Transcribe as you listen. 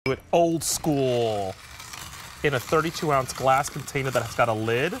Do it old school in a 32-ounce glass container that has got a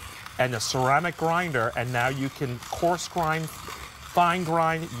lid and a ceramic grinder, and now you can coarse grind, fine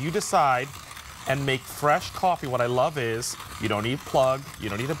grind, you decide, and make fresh coffee. What I love is you don't need a plug, you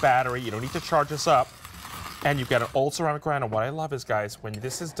don't need a battery, you don't need to charge this up, and you've got an old ceramic grinder. What I love is, guys, when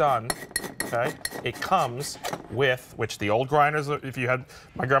this is done, okay, it comes with, which the old grinders, if you had,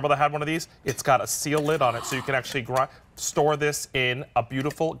 my grandmother had one of these, it's got a seal lid on it, so you can actually store this in a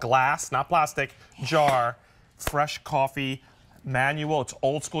beautiful glass, not plastic, jar, fresh coffee, manual. It's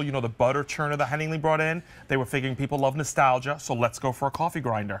old school. You know, the butter churner that Henning Lee brought in, they were figuring people love nostalgia, so let's go for a coffee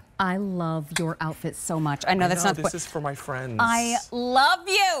grinder. I love your outfit so much. I know that's not this is for my friends. I love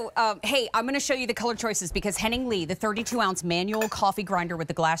you. Hey, I'm going to show you the color choices because Henning Lee, the 32-ounce manual coffee grinder with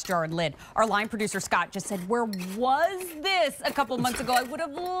the glass jar and lid, our line producer Scott just said, where was this a couple months ago? I would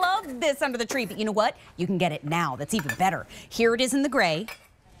have loved this under the tree, but you know what? You can get it now. That's even better. Here it is in the gray.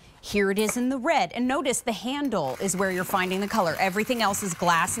 Here it is in the red, and notice the handle is where you're finding the color. Everything else is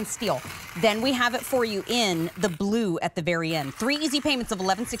glass and steel. Then we have it for you in the blue at the very end. 3 easy payments of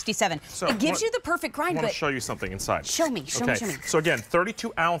 $11.67. So it gives you the perfect grind. I want to show you something inside. Show me, show me. So again,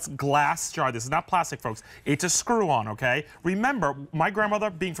 32-ounce glass jar. This is not plastic, folks. It's a screw-on, okay? Remember, my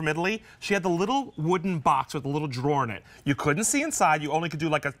grandmother, being from Italy, she had the little wooden box with a little drawer in it. You couldn't see inside. You only could do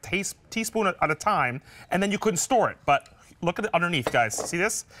like a teaspoon at a time, and then you couldn't store it. But look at it underneath, guys. See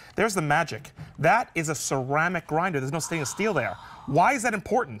this? There's the magic. That is a ceramic grinder. There's no stainless steel there. Why is that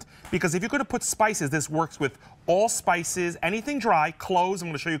important? Because if you're going to put spices, this works with all spices, anything dry, cloves. I'm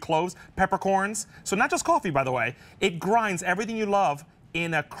going to show you cloves, peppercorns. So not just coffee, by the way. It grinds everything you love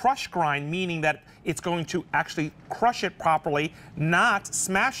in a crush grind, meaning that it's going to actually crush it properly, not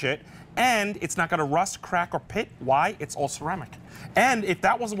smash it. And it's not going to rust, crack, or pit. Why? It's all ceramic. And if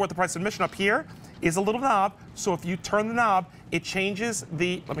that wasn't worth the price of admission, up here is a little knob. So if you turn the knob, it changes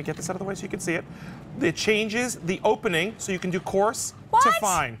the, let me get this out of the way so you can see it. It changes the opening so you can do coarse to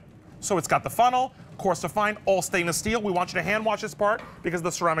fine. So it's got the funnel, coarse to fine, all stainless steel. We want you to hand wash this part because of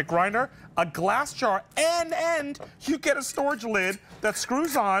the ceramic grinder. A glass jar, and you get a storage lid that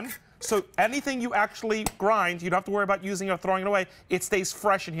screws on. So anything you actually grind, you don't have to worry about using it or throwing it away. It stays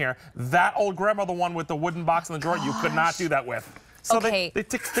fresh in here. That old grandmother one with the wooden box in the drawer, you could not do that with. So they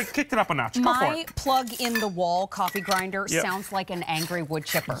kicked it up a notch. Go for it. My plug-in-the-wall coffee grinder sounds like an angry wood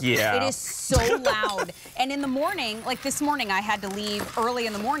chipper. Yeah. It is so loud. And in the morning, like this morning, I had to leave early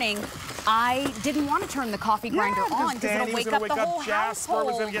in the morning. I didn't want to turn the coffee grinder on because it'll wake up the whole household.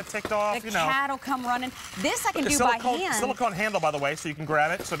 Jasper's gonna get ticked off. The cat will come running. This I can do by hand. Silicone handle, by the way, so you can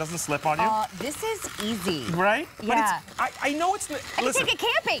grab it so it doesn't slip on you. This is easy. Right? Yeah. But I know it's. Listen, take it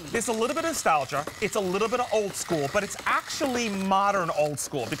camping. It's a little bit of nostalgia. It's a little bit of old school, but it's actually modern old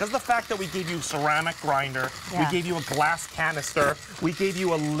school because of the fact that we gave you ceramic grinder, we gave you a glass canister, we gave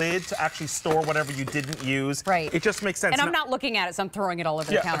you a lid to actually store whatever you didn't use. Right. It just makes sense. And I'm not looking at it, so I'm throwing it all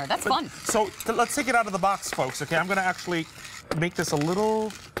over the counter. That's fun. So let's take it out of the box, folks, okay? I'm going to actually make this a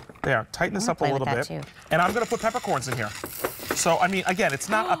little, there, tighten this up a little bit. And I'm going to put peppercorns in here. So, I mean, again, it's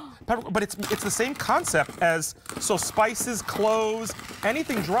not a pepper, but it's the same concept as, so spices, cloves,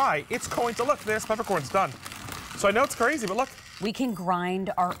 anything dry, it's going to, look, there's peppercorns done. So I know it's crazy, but look. We can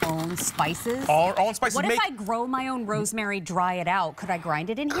grind our own spices. Our own spices. What if I grow my own rosemary, dry it out? Could I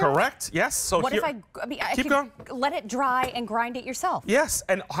grind it in here? Correct, yes. So what if I could let it dry and grind it yourself? Yes,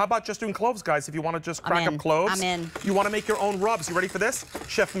 and how about just doing cloves, guys, if you want to just crack up cloves? I'm in. You want to make your own rubs. You ready for this?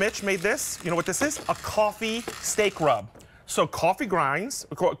 Chef Mitch made this. You know what this is? A coffee steak rub. So coffee grinds,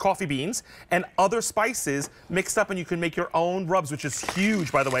 coffee beans, and other spices mixed up, and you can make your own rubs, which is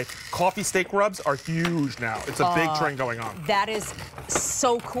huge, by the way. Coffee steak rubs are huge now. It's a big trend going on. That is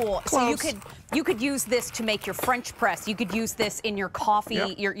so cool. Cloves. So you could use this to make your French press. You could use this in your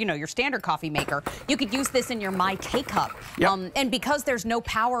coffee, your standard coffee maker. You could use this in your My K-Cup. And because there's no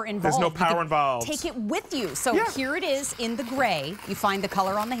power involved, there's no power involved. Take it with you. So here it is in the gray. You find the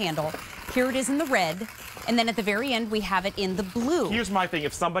color on the handle. Here it is in the red. And then at the very end, we have it in the blue. Here's my thing.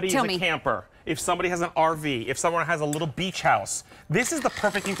 If somebody is a camper, if somebody has an RV, if someone has a little beach house, this is the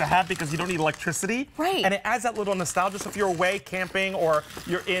perfect thing to have because you don't need electricity. Right. And it adds that little nostalgia. So if you're away camping or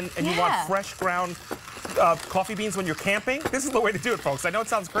you're in and you want fresh ground coffee beans when you're camping, this is the way to do it, folks. I know it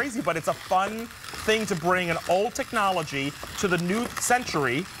sounds crazy, but it's a fun thing to bring an old technology to the new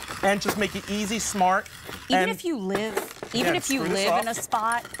century and just make it easy, smart. Even if you live even Again, if you screw this live off. in a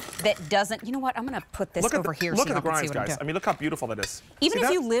spot that doesn't, you know what? I'm going to put this over here so look at you the can see grinds, what I'm guys. doing. I mean, look how beautiful that is. Even See if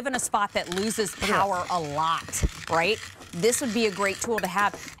that? you live in a spot that loses power a lot, right? This would be a great tool to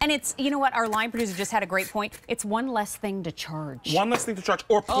have. And it's, you know what? Our line producer just had a great point. It's one less thing to charge. One less thing to charge,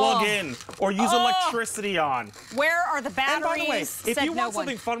 or plug in, or use electricity on. Where are the batteries? And by the way, if Said you no want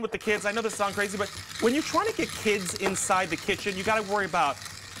something fun with the kids, I know this sounds crazy, but when you're trying to get kids inside the kitchen, you got to worry about,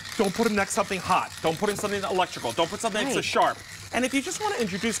 don't put them next to something hot. Don't put in something electrical. Don't put something next to sharp. And if you just want to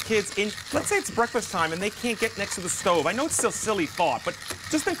introduce kids in, let's say it's breakfast time and they can't get next to the stove. I know it's still a silly thought, but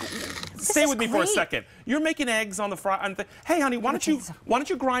just think, stay with me for a second. You're making eggs on the fry. Hey, honey, why don't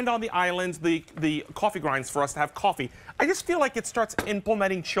you grind on the islands the coffee grinds for us to have coffee? I just feel like it starts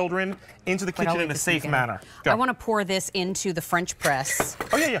implementing children into the kitchen in a safe manner. Go. I want to pour this into the French press.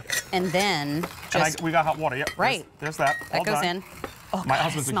 Oh yeah. And then just we got hot water. Yep. Right. There's that. That All goes done. in. Oh, My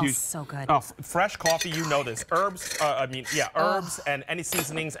God, husband's it a smells huge. so good. Oh, fresh coffee, you know this. Herbs, herbs and any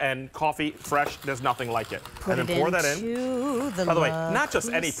seasonings and coffee, fresh. There's nothing like it. Put and then pour that in. By the way, not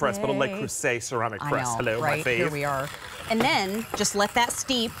just any press, but a Le Creuset ceramic press. I know, Hello, right? my fave. Here we are. And then just let that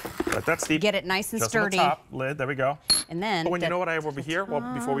steep. Let that steep. Get it nice and just sturdy. On the top lid. There we go. And then. Oh, and you know what I have over here? Well,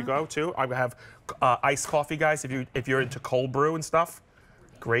 before we go too, I have iced coffee, guys. If you're into cold brew and stuff,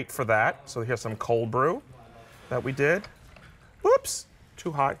 great for that. So here's some cold brew that we did. Whoops,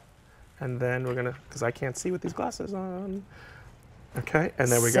 too high. And then we're gonna, because I can't see with these glasses on. Okay, and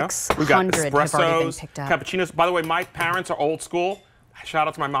there we go. We got espressos, cappuccinos. By the way, my parents are old school. Shout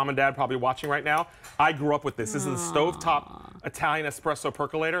out to my mom and dad probably watching right now. I grew up with this. This is a stovetop Italian espresso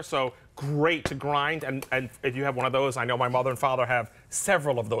percolator, so great to grind. And if you have one of those, I know my mother and father have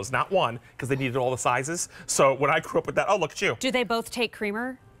several of those, not one, because they needed all the sizes. So when I grew up with that, oh, look at you. Do they both take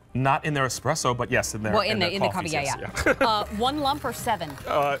creamer? Not in their espresso, but yes, in their in the coffee, yeah. 1 lump or 7?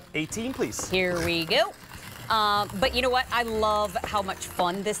 18, please. Here we go. But you know what? I love how much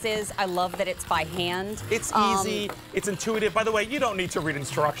fun this is. I love that it's by hand. It's easy. It's intuitive. By the way, you don't need to read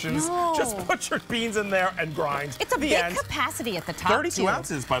instructions. No. Just put your beans in there and grind. It's a big capacity at the top, 32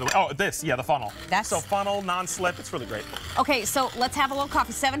 ounces, by the way. Oh, the funnel. That's... So funnel, non-slip. It's really great. Okay, so let's have a little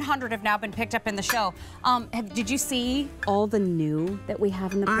coffee. 700 have now been picked up in the show. Did you see all the new that we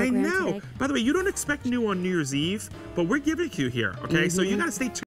have in the program today? By the way, you don't expect new on New Year's Eve, but we're giving it to you here, okay? So you got to stay tuned.